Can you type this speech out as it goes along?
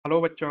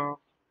Hello बच्चों,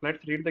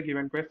 let's read the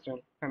given question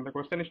and the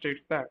question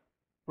states that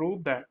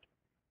prove that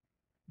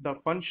the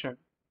function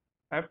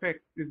fx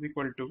is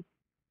equal to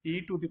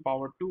e to the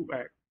power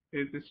 2x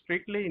is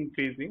strictly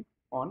increasing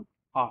on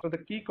R. So the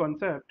key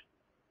concept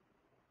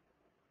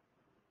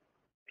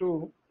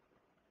to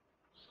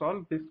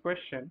solve this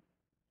question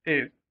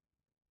is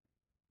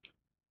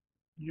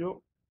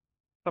you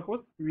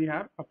suppose we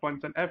have a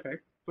function fx,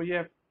 तो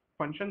ये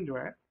function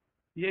जो है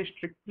ये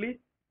strictly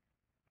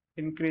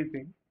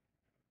increasing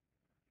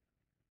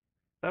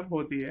तब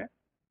होती है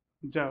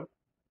जब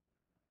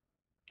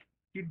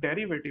कि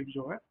डेरिवेटिव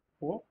जो है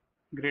वो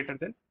ग्रेटर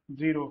देन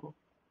जीरो हो.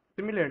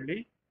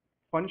 Similarly,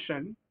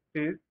 function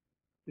is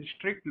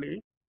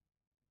strictly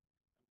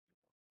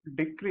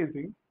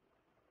decreasing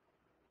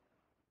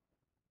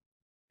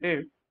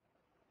if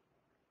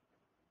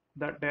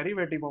the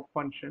derivative of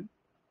function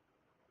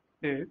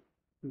is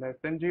less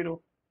than zero.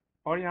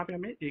 और यहाँ पे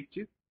हमें एक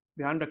चीज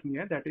ध्यान रखनी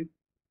है, that is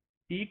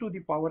e to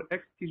the power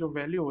x की जो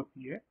वैल्यू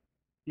होती है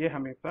ये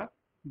हमेशा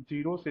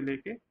जीरो से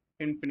लेके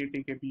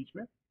इंफिनिटी के बीच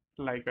में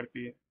लाई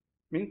करती है.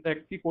 मीन्स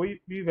x की कोई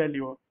भी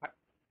वैल्यू हो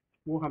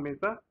वो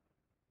हमेशा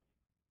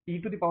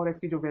e to the power x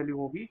की जो वैल्यू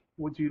होगी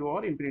वो जीरो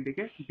और इंफिनिटी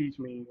के बीच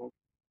में ही होगी.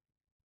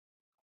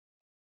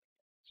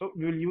 So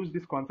we will use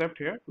this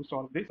concept here to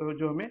solve this. तो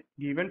जो हमें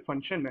गिवन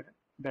फंक्शन है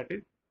that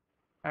is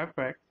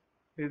fx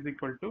is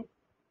equal to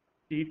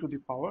e to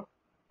the power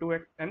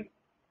 2x, and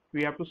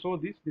we have to show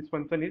this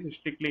function is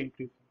strictly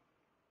increasing.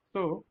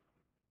 So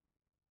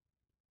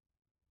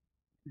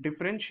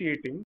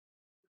differentiating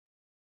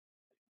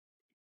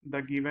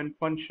the given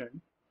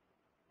function,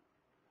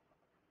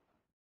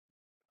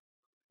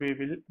 we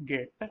will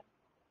get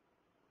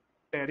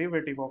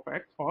derivative of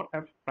x or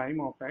f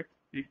prime of x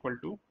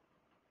equal to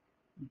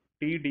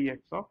d dx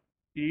of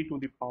e to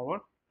the power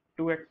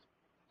 2x.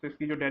 So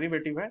इसकी जो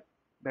derivative है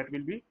that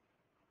will be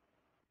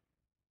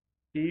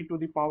e to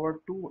the power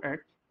 2x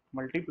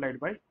multiplied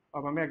by,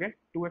 अब हमें again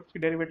 2x की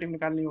derivative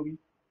निकालनी होगी,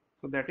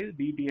 so that is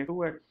d dx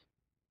 2x.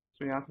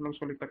 so यहाँ से हम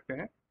उसको लिख सकते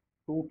हैं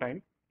 2 time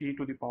e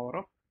to the power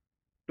of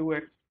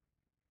 2x.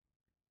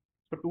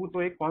 तो 2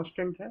 तो एक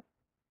कांस्टेंट है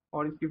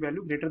और इसकी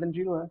वैल्यू ग्रेटर देन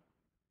जीरो है.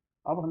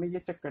 अब हमें ये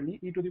चेक करनी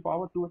e to the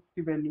power 2x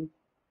की वैल्यू.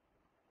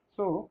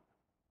 सो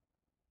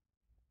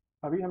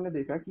अभी हमने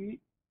देखा कि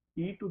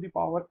e to the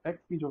power x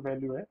की जो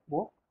वैल्यू है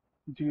वो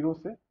जीरो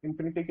से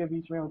इंफिनिटी के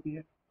बीच में होती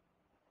है.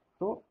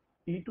 तो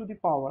e to the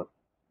power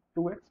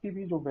 2x की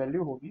भी जो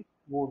वैल्यू होगी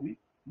वो भी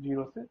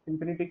जीरो से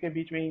इंफिनिटी के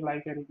बीच में ही लाई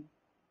करेगी.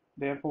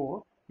 Therefore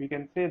we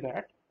can say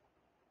that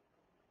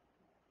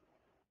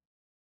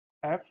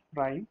f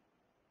prime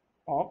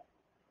of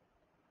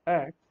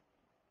x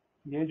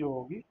ये जो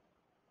होगी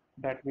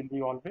that will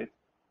be always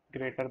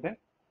greater than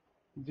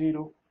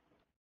zero.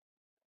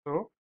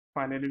 So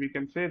finally we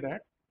can say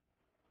that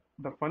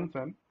the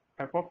function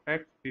f of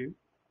x is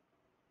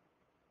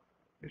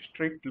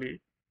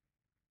strictly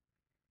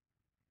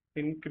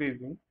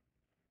increasing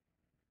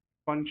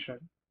function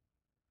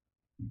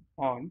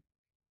on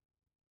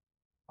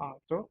R.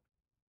 So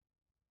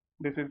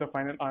this is the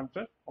final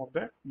answer of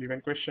the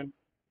given question.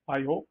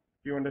 I hope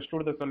you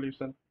understood the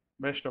solution.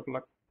 Best of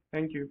luck.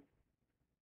 Thank you.